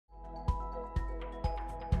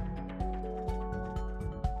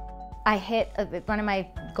I hit one of my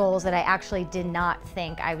goals that I actually did not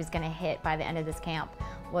think I was gonna hit by the end of this camp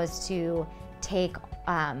was to take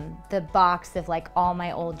the box of like all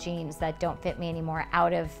my old jeans that don't fit me anymore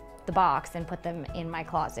out of the box and put them in my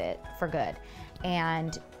closet for good.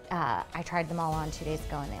 And I tried them all on 2 days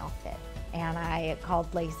ago and they all fit. And I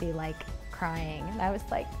called Lacey like crying and I was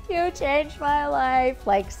like, you changed my life.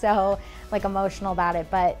 Like so like emotional about it.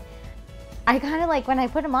 But I kind of like, when I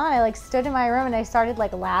put them on, I like stood in my room and I started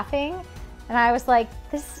like laughing. And I was like,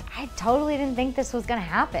 I totally didn't think this was gonna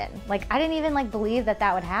happen. Like I didn't even like believe that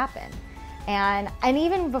that would happen. And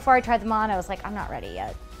even before I tried them on, I was like, I'm not ready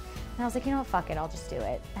yet. And I was like, you know what, fuck it, I'll just do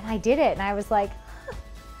it. And I did it and I was like, huh.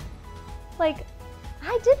 Like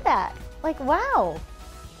I did that. Like, wow.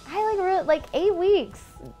 I like really, like 8 weeks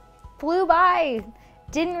flew by.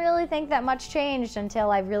 Didn't really think that much changed until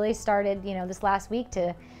I really started, you know, this last week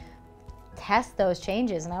to test those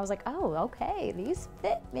changes. And I was like, oh, okay, these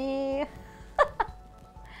fit me.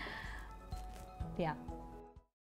 Yeah.